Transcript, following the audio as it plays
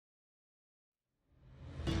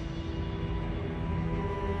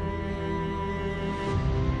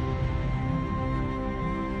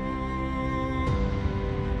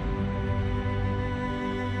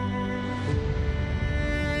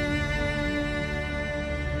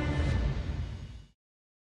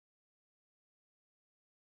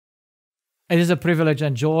It is a privilege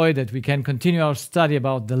and joy that we can continue our study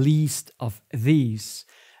about the least of these.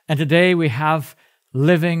 And today we have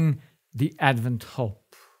living the Advent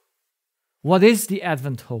hope. What is the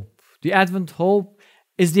Advent hope? The Advent hope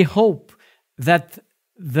is the hope that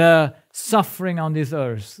the suffering on this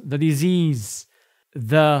earth, the disease,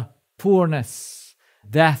 the poorness,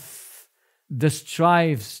 death, the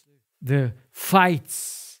strifes, the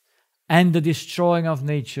fights, and the destroying of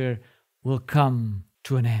nature will come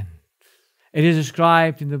to an end. It is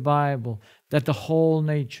described in the Bible that the whole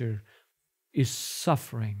nature is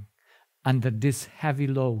suffering under this heavy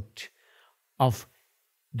load of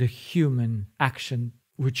the human action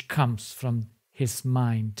which comes from his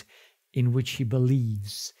mind, in which he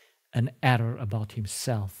believes an error about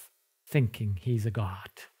himself, thinking he's a God,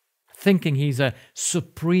 thinking he's a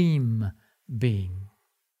supreme being.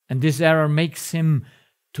 And this error makes him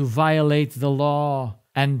to violate the law,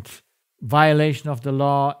 and violation of the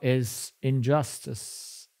law is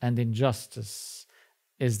injustice, and injustice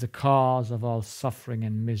is the cause of all suffering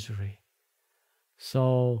and misery.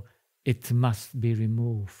 So it must be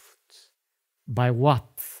removed. By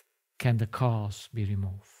what can the cause be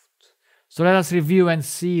removed? So let us review and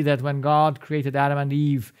see that when God created Adam and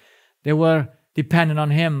Eve, they were dependent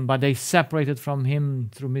on Him, but they separated from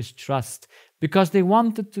Him through mistrust because they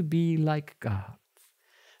wanted to be like God.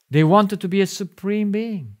 They wanted to be a supreme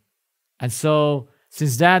being. And so,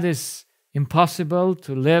 since that is impossible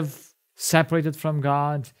to live separated from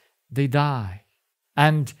God, they die.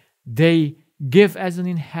 And they give as an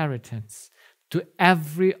inheritance to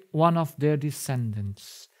every one of their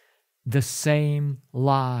descendants the same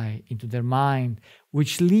lie into their mind,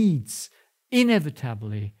 which leads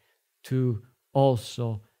inevitably to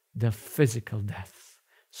also the physical death.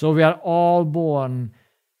 So we are all born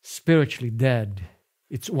spiritually dead.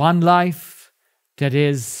 It's one life that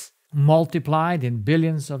is multiplied in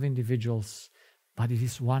billions of individuals, but it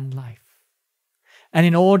is one life. And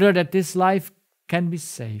in order that this life can be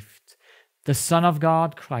saved, the Son of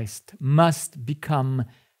God, Christ, must become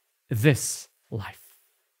this life.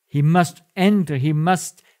 He must enter, he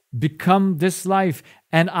must become this life,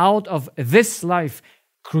 and out of this life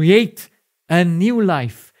create a new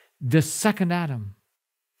life, the second Adam,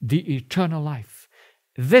 the eternal life.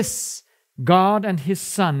 This God and His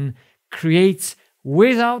Son creates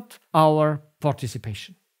without our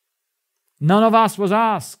participation. None of us was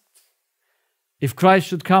asked if Christ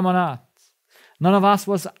should come or not. None of us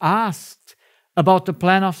was asked about the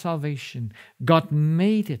plan of salvation. God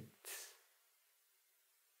made it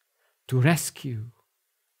to rescue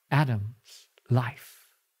Adam's life.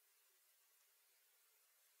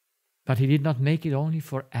 But He did not make it only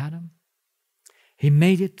for Adam. He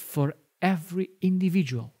made it for every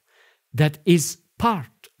individual that is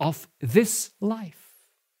part of this life.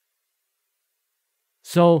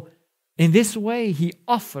 So, in this way, He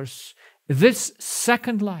offers this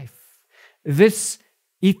second life, this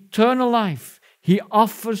eternal life. He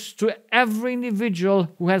offers to every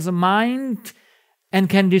individual who has a mind and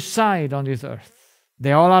can decide on this earth.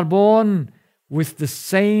 They all are born with the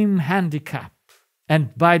same handicap,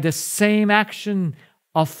 and by the same action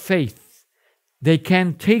of faith, they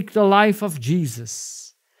can take the life of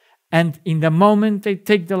Jesus, and in the moment they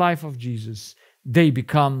take the life of Jesus, they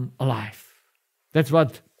become alive. That's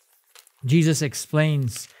what Jesus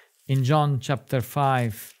explains in John chapter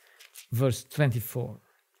 5, verse 24.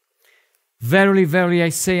 Verily, verily, I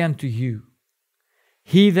say unto you,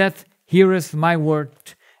 he that heareth my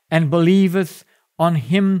word and believeth on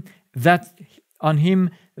him that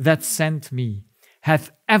sent me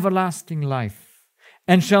hath everlasting life,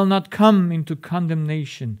 and shall not come into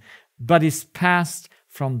condemnation, but is passed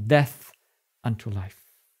from death unto life.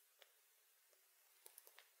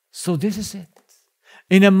 So this is it.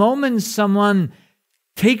 In a moment someone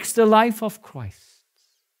takes the life of Christ,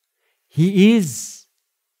 he is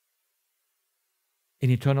in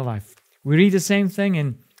eternal life. We read the same thing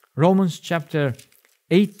in Romans chapter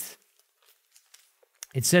 8.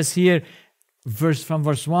 It says here, from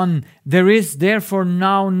verse 1, there is therefore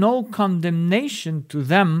now no condemnation to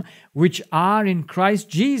them which are in Christ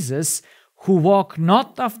Jesus, who walk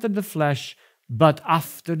not after the flesh, but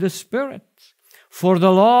after the Spirit. For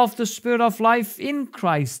the law of the Spirit of life in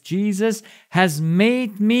Christ Jesus has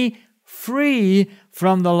made me free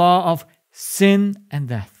from the law of sin and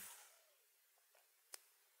death.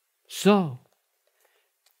 So,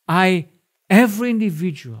 every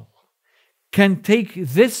individual can take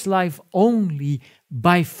this life only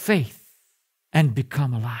by faith and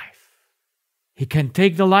become alive. He can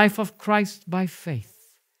take the life of Christ by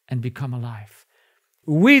faith and become alive.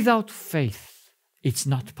 Without faith, it's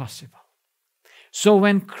not possible. So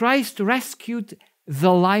when Christ rescued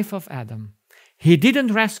the life of Adam, He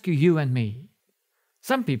didn't rescue you and me.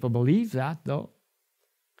 Some people believe that, though.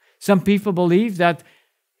 Some people believe that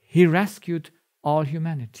He rescued all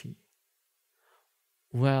humanity.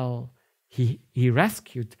 Well, He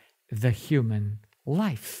rescued the human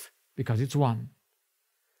life, because it's one.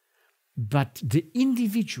 But the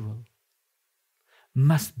individual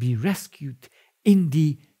must be rescued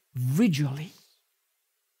individually.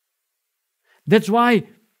 That's why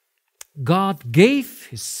God gave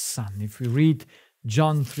His Son. If we read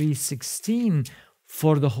John 3:16,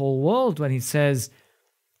 for the whole world, when He says,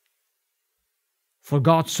 for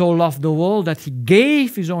God so loved the world that He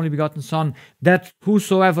gave His only begotten Son, that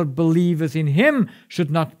whosoever believeth in Him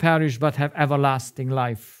should not perish but have everlasting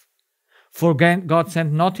life. For God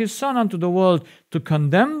sent not His Son unto the world to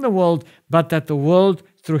condemn the world, but that the world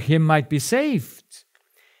through Him might be saved.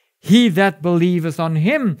 He that believeth on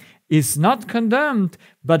Him is not condemned,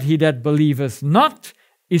 but he that believeth not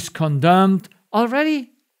is condemned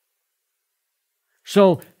already.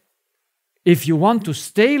 So, if you want to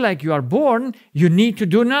stay like you are born, you need to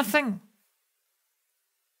do nothing.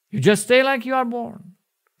 You just stay like you are born.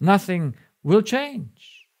 Nothing will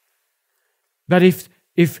change. But if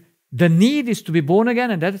the need is to be born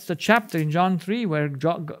again, and that is the chapter in John 3 where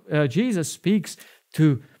Jesus speaks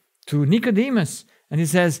to Nicodemus, and He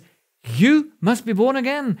says, you must be born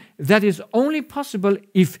again. That is only possible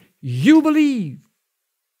if you believe.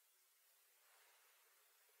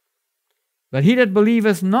 But he that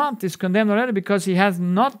believeth not is condemned already, because he has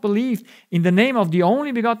not believed in the name of the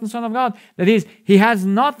only begotten Son of God. That is, he has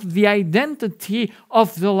not the identity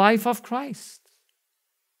of the life of Christ.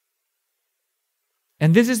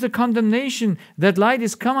 And this is the condemnation, that light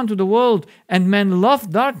is come unto the world, and men love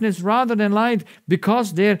darkness rather than light,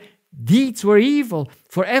 because their deeds were evil.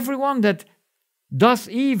 For everyone that doth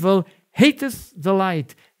evil hateth the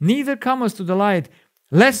light, neither cometh to the light,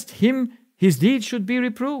 lest his deeds should be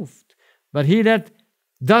reproved. But he that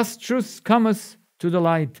doth truth cometh to the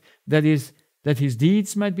light, that is, that his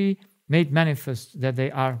deeds might be made manifest, that they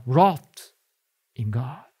are wrought in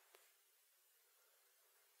God.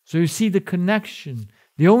 So you see the connection,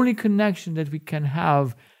 the only connection that we can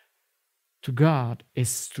have to God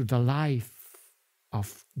is through the life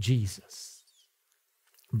of Jesus.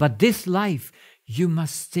 But this life you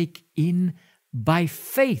must take in by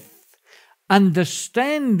faith,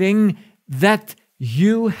 understanding that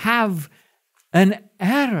you have an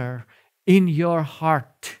error in your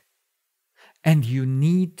heart and you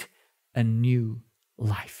need a new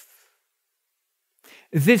life.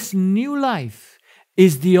 This new life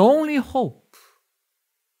is the only hope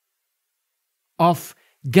of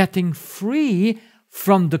getting free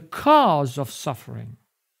from the cause of suffering.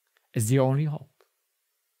 Is the only hope.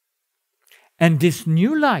 And this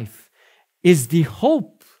new life is the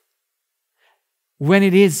hope when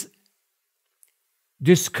it is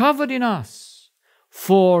discovered in us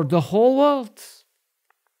for the whole world,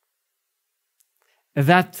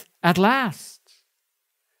 that at last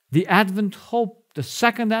the Advent hope, the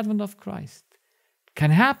second Advent of Christ,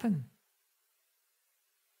 can happen.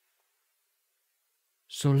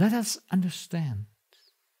 So let us understand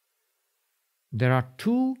there are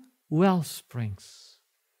two well springs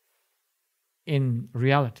in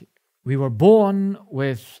reality. We were born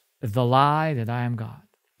with the lie that I am God.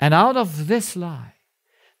 And out of this lie,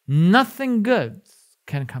 nothing good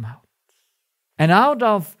can come out. And out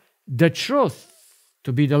of the truth,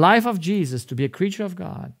 to be the life of Jesus, to be a creature of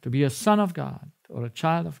God, to be a son of God or a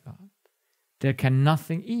child of God, there can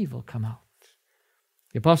nothing evil come out.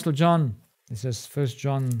 The Apostle John, it says 1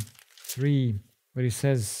 John 3, where he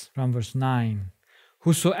says from verse 9,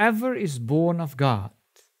 whosoever is born of God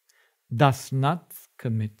doth not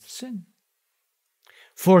commit sin.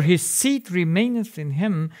 For his seed remaineth in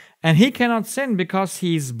him, and he cannot sin because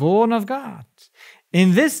he is born of God.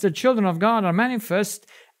 In this the children of God are manifest,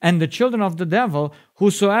 and the children of the devil.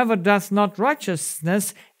 Whosoever doth not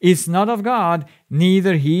righteousness is not of God,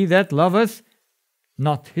 neither he that loveth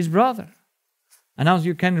not his brother. And now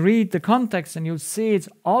you can read the context and you'll see it's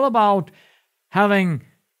all about having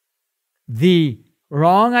the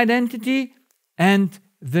wrong identity and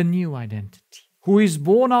the new identity. Who is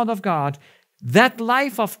born out of God, that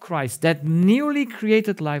life of Christ, that newly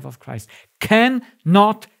created life of Christ,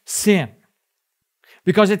 cannot sin.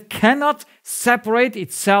 Because it cannot separate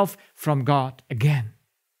itself from God again.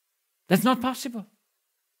 That's not possible.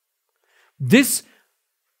 This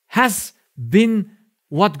has been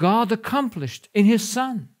what God accomplished in His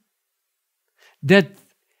Son. That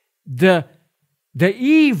the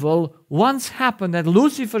evil once happened, that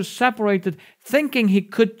Lucifer separated, thinking he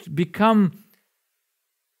could become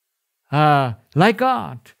like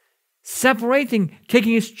God. separating,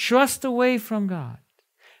 taking his trust away from God,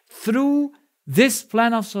 through this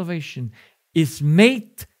plan of salvation, is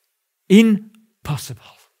made impossible.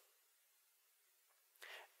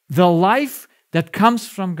 The life that comes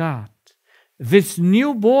from God, this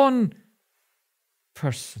newborn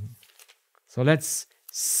person. So let's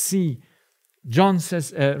see.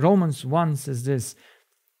 Romans 1 says this,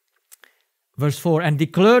 verse 4, and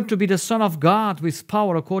declared to be the Son of God with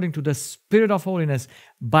power according to the Spirit of holiness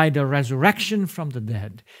by the resurrection from the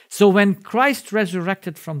dead. So when Christ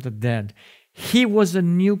resurrected from the dead, he was a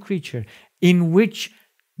new creature in which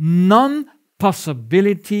none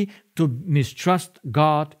possibility to mistrust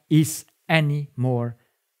God is anymore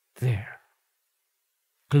there.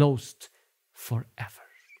 Closed forever.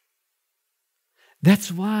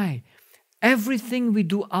 That's why everything we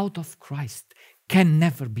do out of Christ can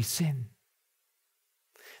never be sin.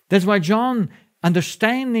 That's why John,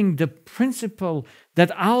 understanding the principle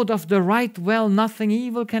that out of the right well nothing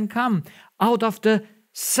evil can come, out of the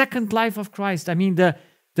second life of Christ, I mean the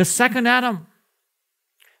second Adam,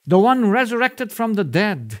 the one resurrected from the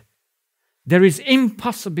dead, there is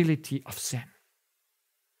impossibility of sin.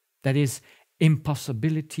 That is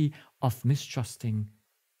impossibility of mistrusting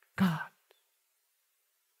God.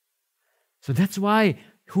 So that's why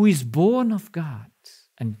who is born of God,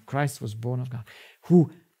 and Christ was born of God, who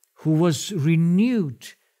was renewed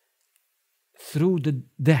through the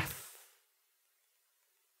death,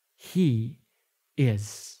 he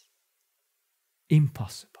is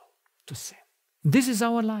impossible to sin. This is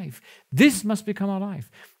our life. This must become our life.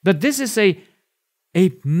 But this is a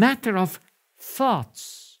matter of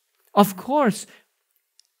thoughts. Of course,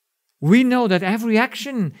 we know that every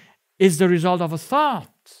action is the result of a thought.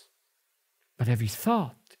 But every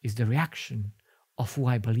thought is the reaction of who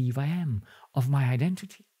I believe I am, of my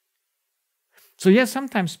identity. So yes,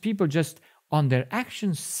 sometimes people just on their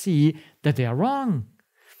actions see that they are wrong.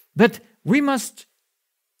 But we must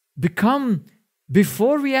become,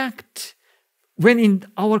 before we act, when in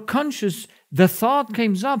our conscience the thought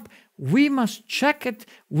comes up, we must check it,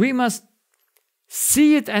 we must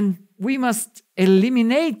see it, and we must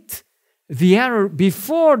eliminate the error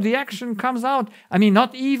before the action comes out. I mean,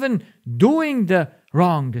 not even doing the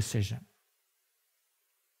wrong decision.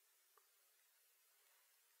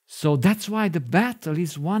 So that's why the battle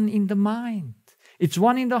is won in the mind. It's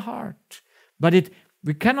won in the heart. But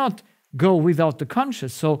we cannot go without the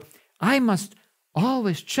conscience. So I must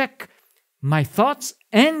always check my thoughts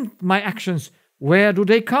and my actions. Where do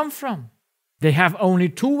they come from? They have only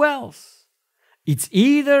two wells. It's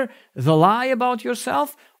either the lie about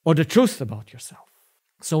yourself or the truth about yourself.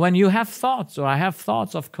 So when you have thoughts, or I have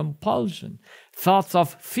thoughts of compulsion, thoughts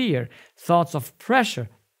of fear, thoughts of pressure,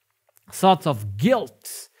 thoughts of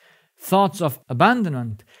guilt, thoughts of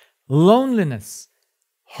abandonment, loneliness,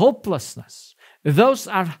 hopelessness, those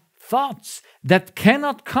are thoughts that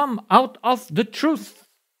cannot come out of the truth.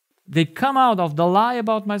 They come out of the lie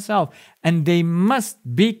about myself, and they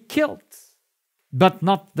must be killed. But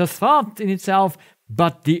not the thought in itself,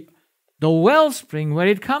 but the wellspring where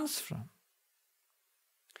it comes from.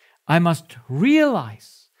 I must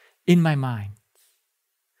realize in my mind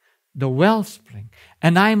the wellspring,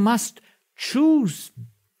 and I must choose,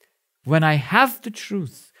 when I have the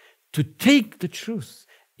truth, to take the truth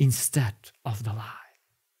instead of the lie.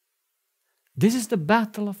 This is the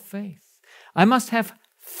battle of faith. I must have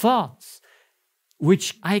thoughts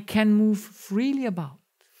which I can move freely about.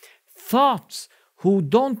 Thoughts who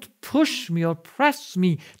don't push me or press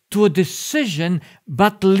me to a decision,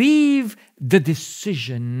 but leave the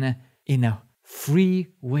decision in a free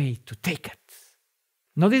way to take it.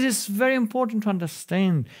 Now, this is very important to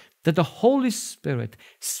understand, that the Holy Spirit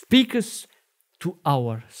speaks to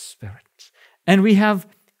our spirit. And we have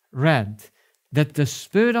read that the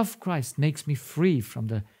Spirit of Christ makes me free from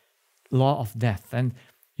the law of death. And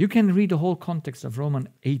you can read the whole context of Romans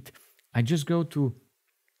 8. I just go to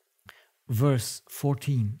verse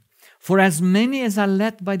 14. For as many as are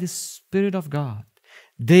led by the Spirit of God,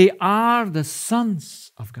 they are the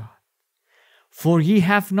sons of God. For ye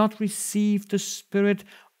have not received the spirit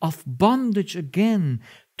of bondage again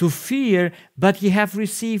to fear, but ye have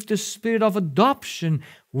received the spirit of adoption,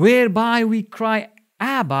 whereby we cry,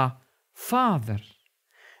 Abba, Father.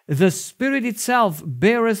 The Spirit itself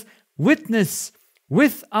beareth witness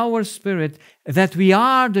with our spirit that we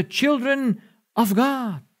are the children of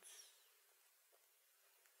God.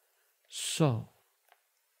 So,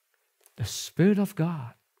 the Spirit of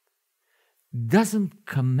God doesn't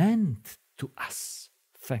command to us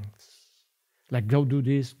things like go do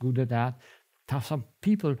this, go do that. Some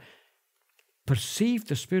people perceive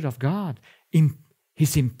the Spirit of God in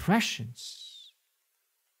His impressions.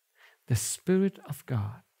 the Spirit of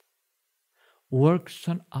God works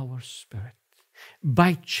on our spirit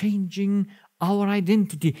by changing our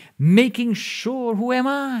identity, making sure, who am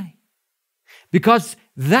I? Because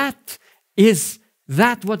that is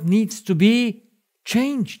what needs to be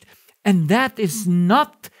changed. And that is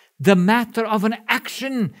not the matter of an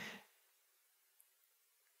action,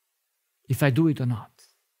 if I do it or not.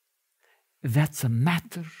 That's a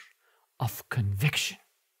matter of conviction.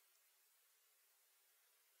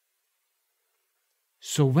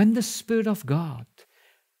 So when the Spirit of God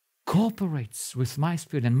cooperates with my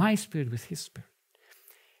spirit and my spirit with His Spirit,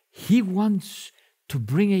 He wants to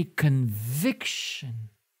bring a conviction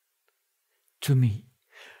to me.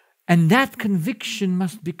 And that conviction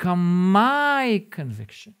must become my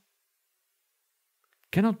conviction.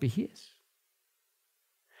 It cannot be His.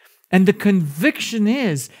 And the conviction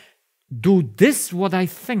is, do this what I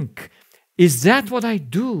think. Is that what I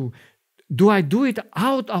do? Do I do it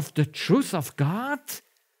out of the truth of God?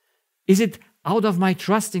 Is it out of my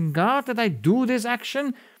trust in God that I do this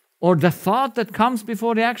action? Or the thought that comes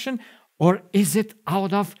before the action? Or is it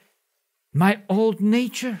out of my old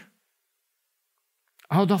nature?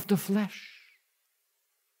 Out of the flesh?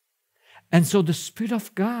 And so the Spirit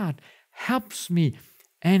of God helps me,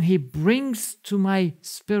 and He brings to my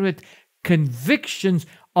spirit convictions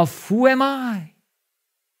of who am I.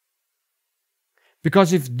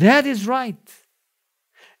 Because if that is right,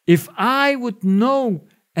 if I would know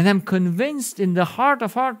and am convinced in the heart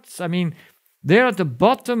of hearts, I mean, there at the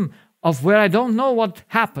bottom of where I don't know what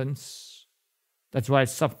happens, that's why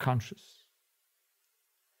it's subconscious.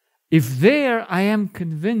 If there I am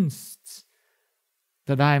convinced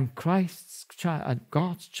that I am Christ's child,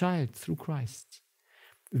 God's child through Christ,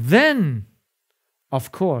 then,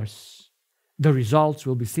 of course, the results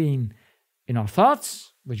will be seen in our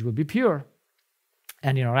thoughts, which will be pure,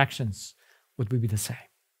 and in our actions, which will be the same.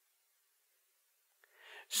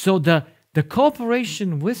 So the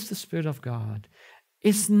cooperation with the Spirit of God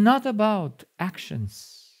is not about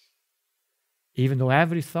actions, even though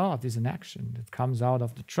every thought is an action that comes out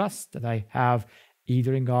of the trust that I have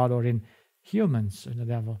either in God or in humans or the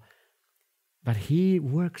devil. But He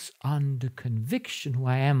works on the conviction who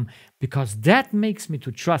I am, because that makes me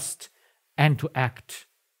to trust and to act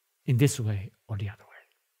in this way or the other way.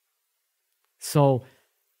 So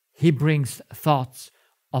He brings thoughts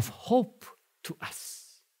of hope to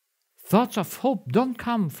us. Thoughts of hope don't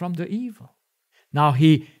come from the evil. Now,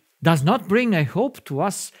 He does not bring a hope to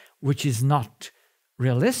us which is not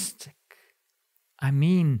realistic. I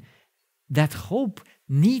mean, that hope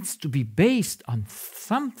needs to be based on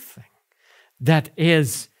something that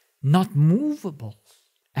is not movable.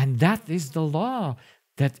 And that is the law,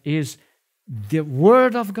 that is the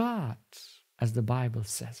Word of God, as the Bible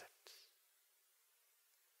says it.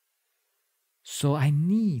 So I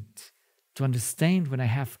need to understand when I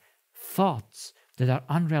have thoughts that are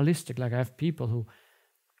unrealistic, like I have people who,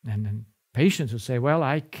 and patients who say, well,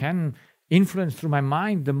 I can influence through my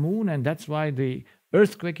mind the moon, and that's why the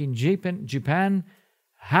earthquake in Japan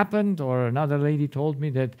happened. Or another lady told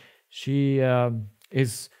me that she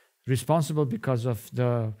is responsible because of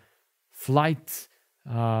the flight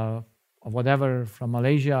or whatever from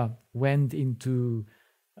Malaysia went into,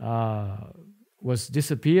 was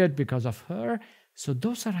disappeared because of her. So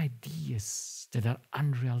those are ideas that are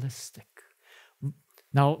unrealistic.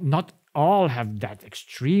 Now, not all have that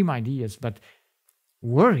extreme ideas, but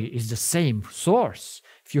worry is the same source.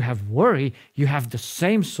 If you have worry, you have the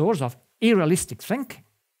same source of irrealistic thinking.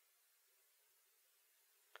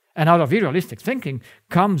 And out of irrealistic thinking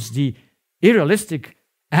comes the irrealistic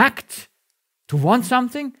act to want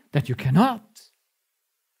something that you cannot.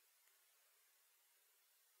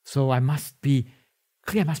 So I must be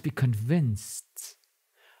clear, I must be convinced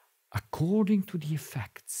according to the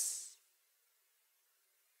effects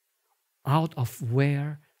out of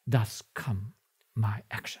where does come my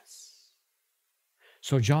actions.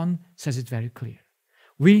 So John says it very clear.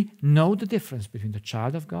 We know the difference between the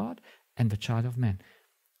child of God and the child of man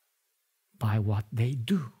by what they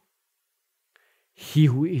do. He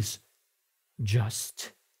who is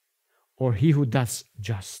just, or he who does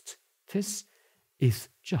justice, is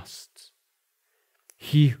just.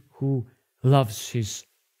 He who loves his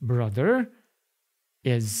brother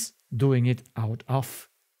is doing it out of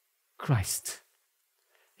Christ.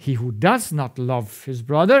 He who does not love his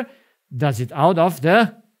brother does it out of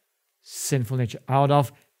the sinful nature, out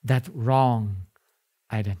of that wrong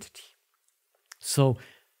identity. So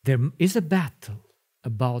there is a battle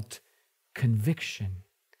about conviction,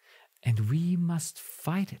 and we must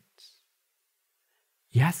fight it.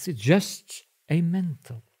 Yes, it's just a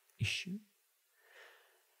mental issue.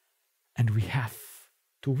 And we have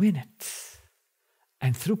to win it.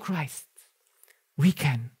 And through Christ, we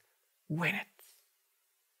can win it.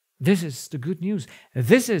 This is the good news.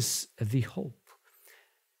 This is the hope.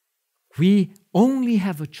 We only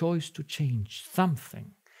have a choice to change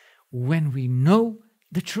something when we know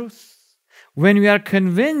the truth, when we are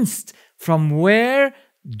convinced from where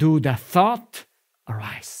do the thought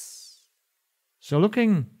arise. So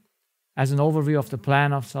looking as an overview of the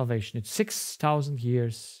plan of salvation, it's 6,000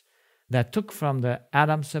 years that took from the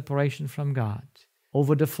Adam separation from God,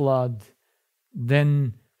 over the flood,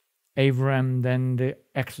 then Abraham, then the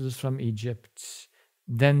exodus from Egypt,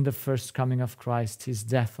 then the first coming of Christ, his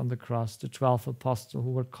death on the cross, the 12 apostles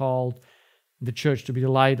who were called the church to be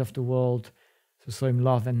the light of the world, to show him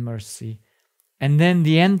love and mercy. And then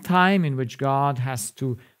the end time in which God has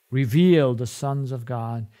to reveal the sons of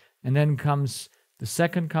God. And then comes the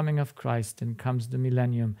second coming of Christ, and comes the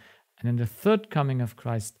millennium, and then the third coming of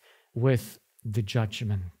Christ with the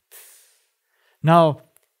judgment. Now,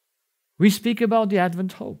 we speak about the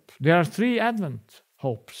Advent hope. There are 3 Advent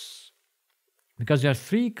hopes, because there are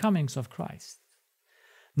 3 comings of Christ.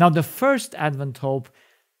 Now, the first Advent hope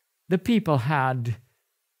the people had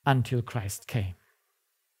until Christ came.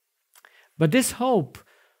 But this hope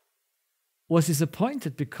was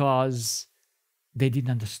disappointed because they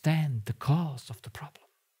didn't understand the cause of the problem.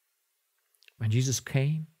 When Jesus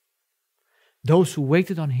came, those who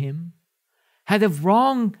waited on him had a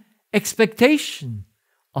wrong expectation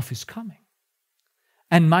of his coming.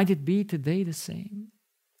 And might it be today the same?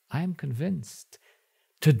 I am convinced.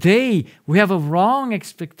 Today we have a wrong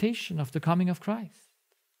expectation of the coming of Christ.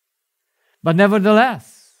 But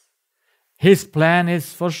nevertheless, his plan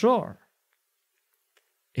is for sure.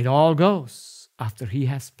 It all goes after he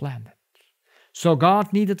has planned it. So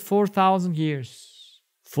God needed 4,000 years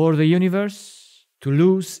for the universe to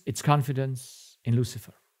lose its confidence in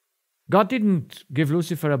Lucifer. God didn't give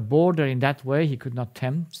Lucifer a border in that way. He could not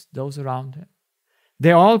tempt those around him.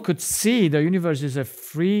 They all could see the universe is a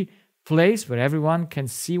free place where everyone can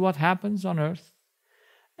see what happens on earth.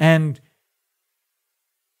 And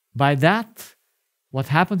by that, what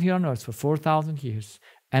happened here on earth for 4,000 years,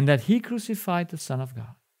 and that he crucified the Son of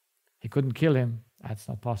God. He couldn't kill him. That's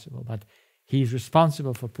not possible. But he's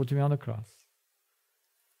responsible for putting him on the cross.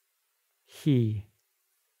 He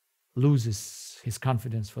loses his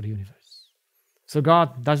confidence for the universe. So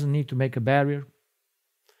God doesn't need to make a barrier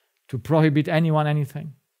to prohibit anyone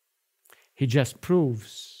anything. He just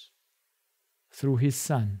proves through his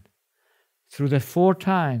Son, through the 4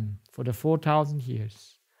 times for the 4,000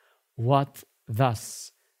 years, what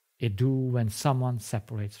thus it do when someone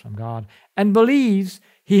separates from God and believes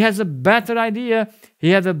he has a better idea,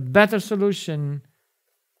 he has a better solution,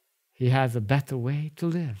 he has a better way to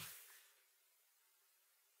live.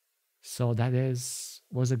 So that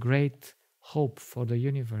was a great hope for the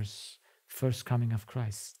universe, first coming of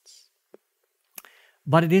Christ.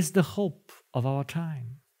 But it is the hope of our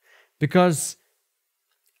time, because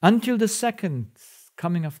until the second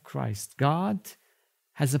coming of Christ, God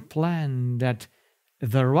has a plan that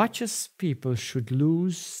the righteous people should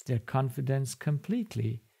lose their confidence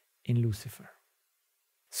completely in Lucifer.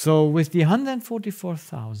 So with the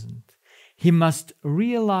 144,000, he must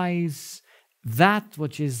realize that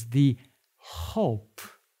which is the hope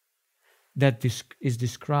that is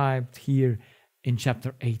described here in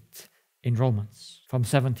chapter 8 in Romans from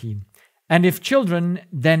 17. And if children,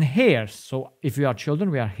 then heirs. So if we are children,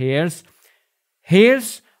 we are heirs.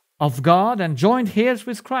 Heirs of God and joint heirs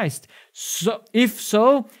with Christ. So, if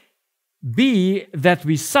so, be that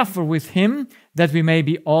we suffer with him, that we may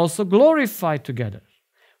be also glorified together.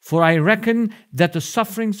 For I reckon that the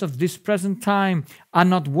sufferings of this present time are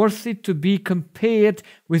not worthy to be compared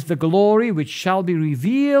with the glory which shall be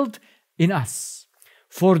revealed in us.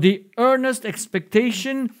 For the earnest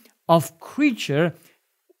expectation of creature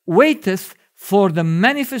waiteth for the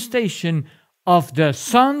manifestation of the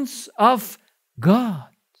sons of God.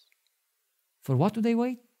 For what do they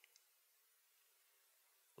wait?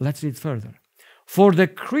 Let's read further. For the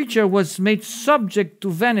creature was made subject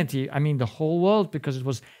to vanity, I mean the whole world, because it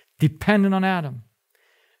was dependent on Adam.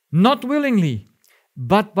 Not willingly,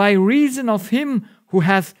 but by reason of him who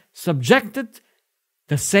hath subjected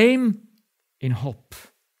the same in hope.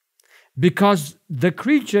 Because the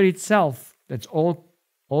creature itself, that's all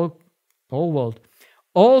world,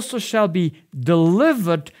 also shall be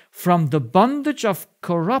delivered from the bondage of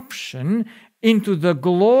corruption into the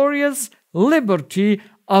glorious liberty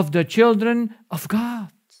of the children of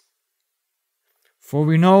God. For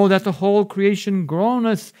we know that the whole creation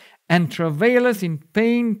groaneth and travaileth in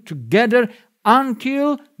pain together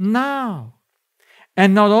until now.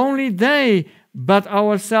 And not only they, but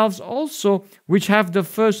ourselves also, which have the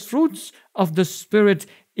first fruits of the Spirit,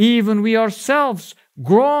 even we ourselves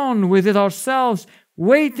groan within ourselves,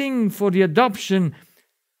 waiting for the adoption,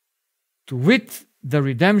 to wit, the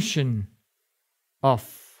redemption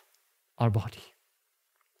of our body.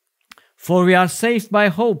 For we are saved by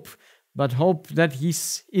hope, but hope that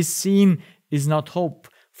is seen is not hope.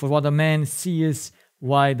 For what a man sees,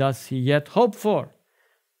 why does he yet hope for?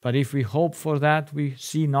 But if we hope for that we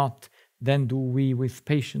see not, then do we with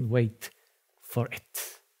patient wait for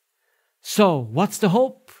it. So, what's the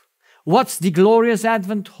hope? What's the glorious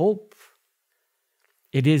Advent hope?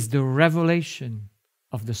 It is the revelation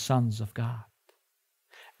of the sons of God.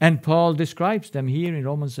 And Paul describes them here in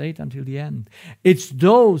Romans 8 until the end. It's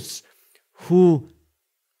those who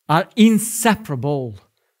are inseparable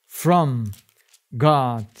from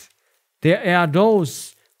God. There are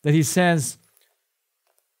those that he says,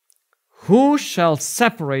 who shall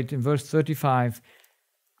separate, in verse 35,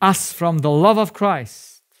 us from the love of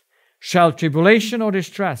Christ? Shall tribulation or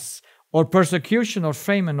distress, or persecution or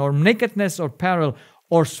famine, or nakedness or peril,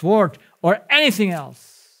 or sword, or anything else?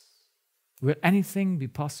 Will anything be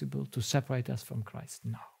possible to separate us from Christ?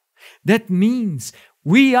 No. That means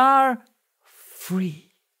we are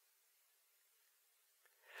free.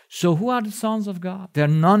 So who are the sons of God? They're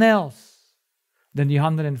none else than the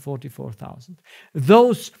 144,000.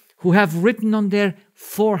 Those who have written on their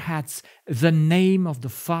foreheads the name of the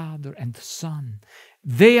Father and the Son.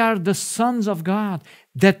 They are the sons of God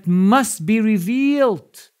that must be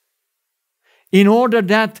revealed in order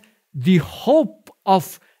that the hope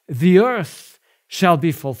of the earth shall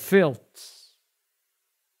be fulfilled.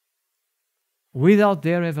 Without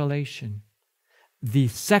their revelation, the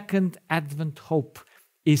second Advent hope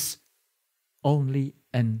is only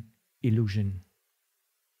an illusion.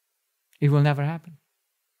 It will never happen.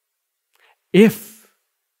 If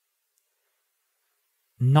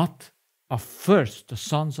not first the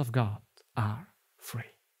sons of God are free.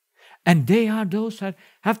 And they are those that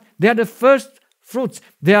they are the first fruits.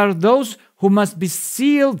 They are those who must be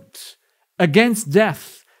sealed against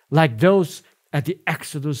death, like those at the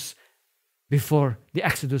Exodus, before the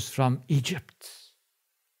Exodus from Egypt,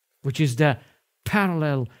 which is the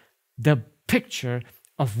parallel, the picture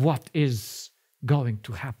of what is going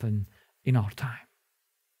to happen in our time.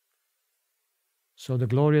 So the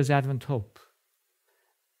glorious Advent hope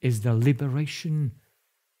is the liberation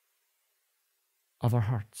of our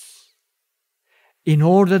hearts. In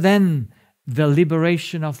order then the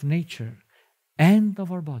liberation of nature and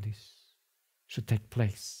of our bodies should take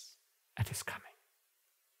place at His coming.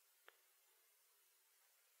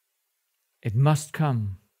 It must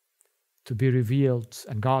come to be revealed,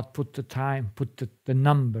 and God put the time, put the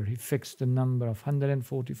number, He fixed the number of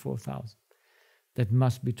 144,000 that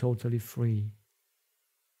must be totally free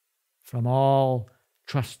from all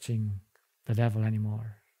trusting the devil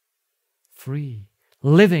anymore. Free,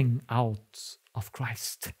 living out of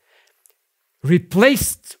Christ.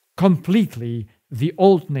 Replaced completely the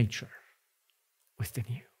old nature with the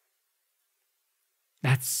new.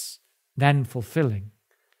 That's then fulfilling.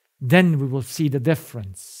 Then we will see the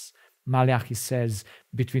difference, Malachi says,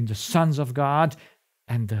 between the sons of God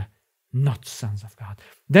and the not sons of God.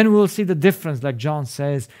 Then we will see the difference, like John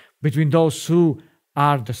says, between those who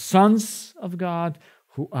are the sons of God,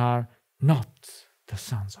 who are not the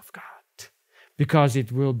sons of God, because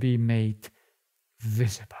it will be made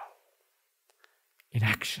visible in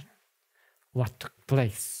action what took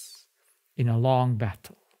place in a long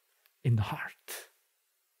battle in the heart.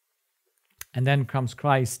 And then comes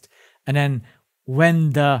Christ, and then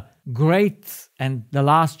when the great and the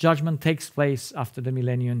last judgment takes place after the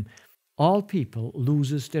millennium, all people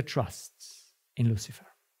loses their trusts in Lucifer.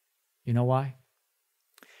 You know why?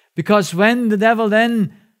 Because when the devil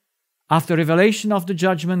then, after revelation of the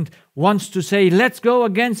judgment, wants to say, let's go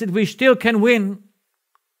against it, we still can win,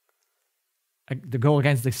 to go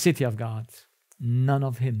against the city of God, none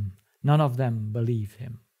of them believe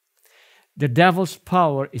him. The devil's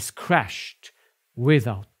power is crushed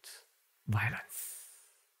without violence.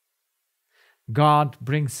 God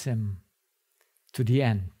brings him to the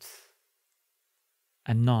end,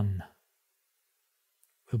 and none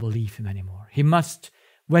will believe him anymore. He must,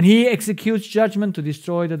 when he executes judgment to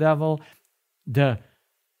destroy the devil, the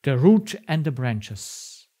root and the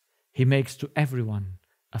branches, he makes to everyone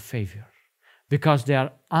a favor, because they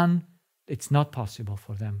are it's not possible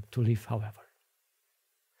for them to live however.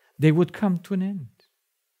 They would come to an end.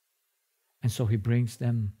 And so he brings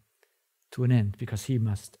them to an end, because he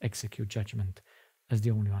must execute judgment as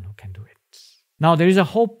the only one who can do it. Now there is a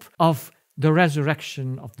hope of the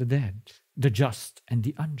resurrection of the dead, the just and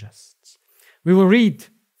the unjust. We will read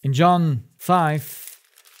in John 5,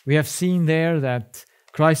 we have seen there that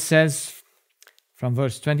Christ says from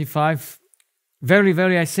verse 25, "Very,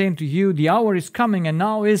 very, I say unto you, the hour is coming, and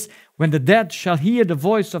now is, when the dead shall hear the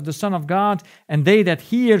voice of the Son of God, and they that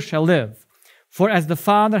hear shall live. For as the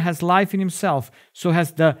Father has life in himself, so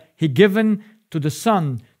has he given to the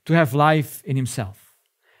Son to have life in himself,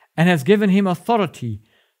 and has given him authority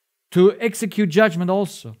to execute judgment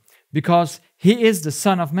also, because he is the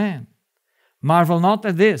Son of Man. Marvel not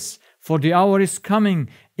at this, for the hour is coming,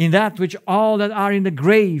 in that which all that are in the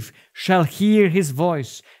grave shall hear his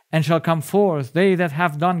voice, and shall come forth, they that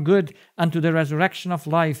have done good unto the resurrection of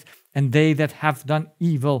life, and they that have done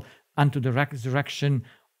evil unto the resurrection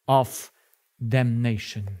of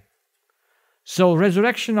damnation." So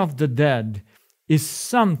resurrection of the dead is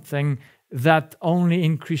something that only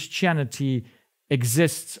in Christianity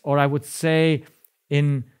exists, or I would say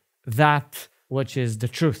in that which is the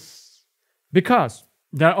truth. Because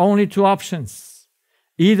there are only two options.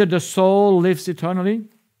 Either the soul lives eternally,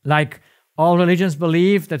 like all religions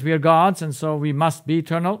believe that we are gods and so we must be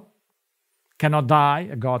eternal, cannot die,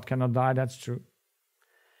 a god cannot die, that's true.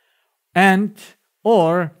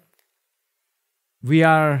 Or we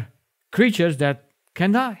are creatures that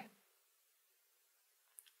can die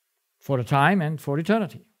for a time and for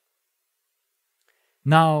eternity.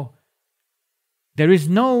 Now, there is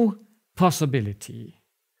no possibility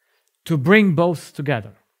to bring both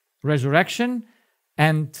together, resurrection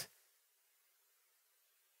and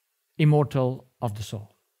immortal of the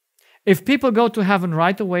soul. If people go to heaven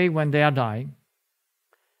right away when they are dying,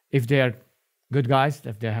 if they are good guys,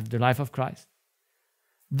 if they have the life of Christ,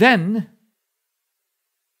 then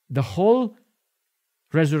the whole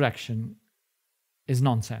resurrection is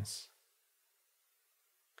nonsense.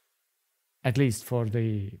 At least for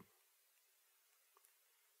the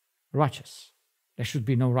righteous. There should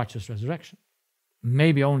be no righteous resurrection.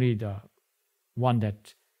 Maybe only the one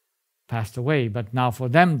that passed away, but now for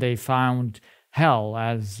them they found hell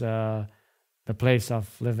as the place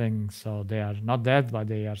of living, so they are not dead, but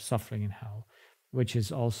they are suffering in hell, which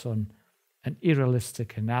is also an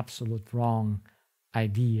unrealistic and absolute wrong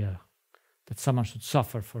idea that someone should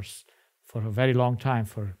suffer for a very long time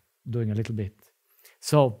for doing a little bit.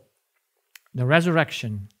 So the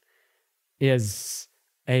resurrection is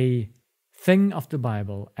a thing of the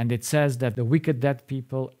Bible, and it says that the wicked dead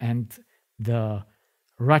people and the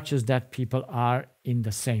righteous dead people are in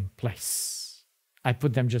the same place. I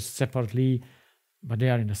put them just separately, but they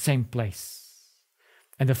are in the same place.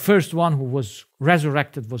 And the first one who was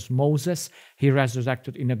resurrected was Moses. He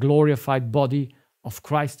resurrected in a glorified body of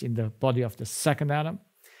Christ, in the body of the second Adam.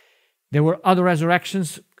 There were other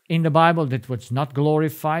resurrections in the Bible that was not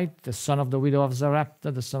glorified. The son of the widow of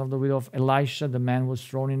Zarephath, the son of the widow of Elisha, the man was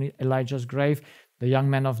thrown in Elijah's grave, the young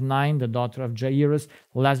man of Nain, the daughter of Jairus,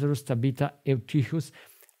 Lazarus, Tabitha, Eutychus.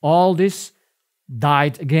 All this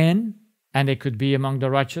died again, and they could be among the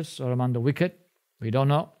righteous or among the wicked. We don't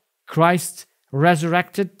know. Christ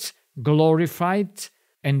resurrected, glorified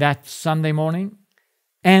in that Sunday morning,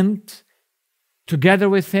 and together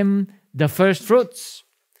with him, the first fruits.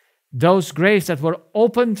 Those graves that were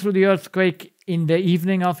opened through the earthquake in the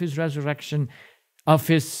evening of his resurrection, of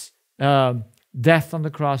his death on the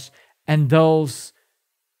cross, and those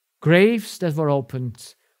graves that were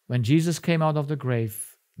opened when Jesus came out of the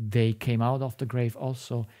grave, they came out of the grave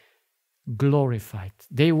also glorified.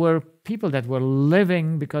 They were people that were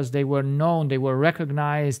living because they were known, they were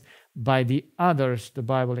recognized by the others, the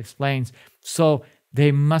Bible explains. So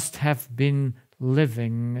they must have been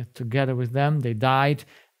living together with them. They died,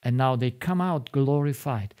 and now they come out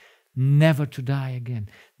glorified, never to die again,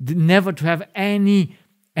 never to have any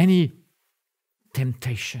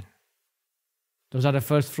temptation. Those are the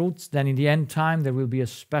first fruits. Then in the end time, there will be a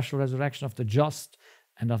special resurrection of the just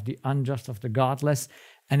and of the unjust, of the godless.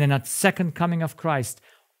 And then at second coming of Christ,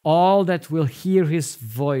 all that will hear his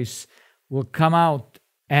voice will come out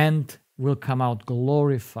and will come out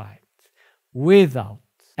glorified without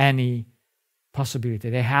any possibility.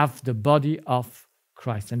 They have the body of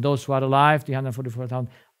Christ. And those who are alive, the 144,000,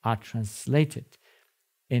 are translated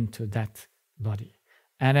into that body.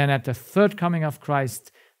 And then at the third coming of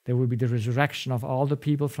Christ, there will be the resurrection of all the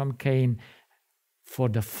people from Cain for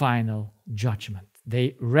the final judgment.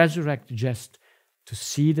 They resurrect just to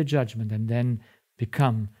see the judgment and then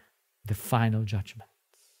become the final judgment.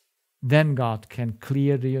 Then God can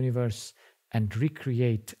clear the universe and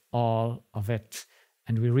recreate all of it.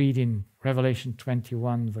 And we read in Revelation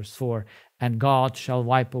 21, verse 4, "And God shall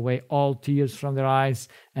wipe away all tears from their eyes,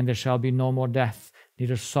 and there shall be no more death,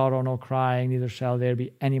 neither sorrow nor crying, neither shall there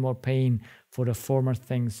be any more pain, for the former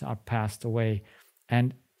things are passed away."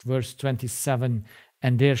 And verse 27,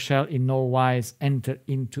 and there shall in no wise enter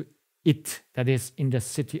into it, that is, in the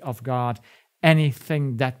city of God,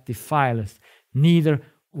 anything that defileth, neither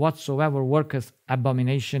whatsoever worketh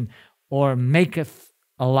abomination, or maketh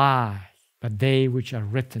a lie, but they which are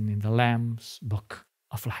written in the Lamb's book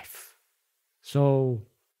of life. So,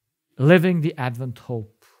 living the Advent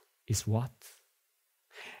hope is what?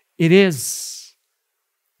 It is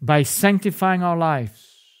by sanctifying our lives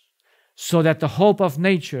so that the hope of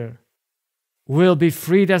nature will be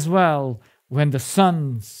freed as well when the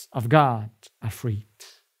sons of God are freed.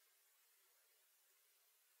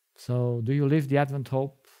 So, do you live the Advent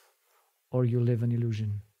hope or you live an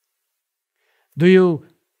illusion? Do you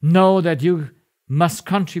know that you must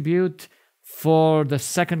contribute for the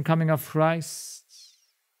second coming of Christ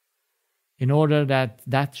in order that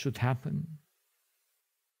that should happen?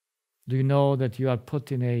 Do you know that you are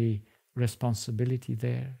put in a responsibility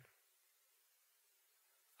there?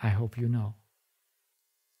 I hope you know.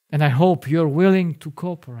 And I hope you're willing to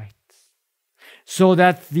cooperate so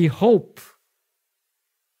that the hope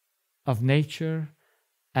of nature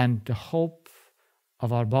and the hope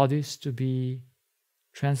of our bodies to be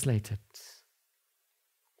translated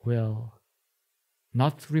will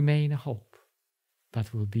not remain a hope,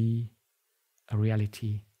 but will be a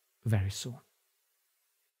reality very soon.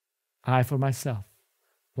 I, for myself,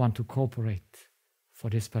 want to cooperate for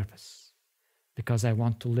this purpose because I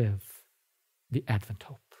want to live the Advent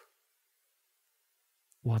hope.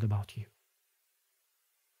 What about you?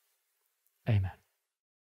 Amen.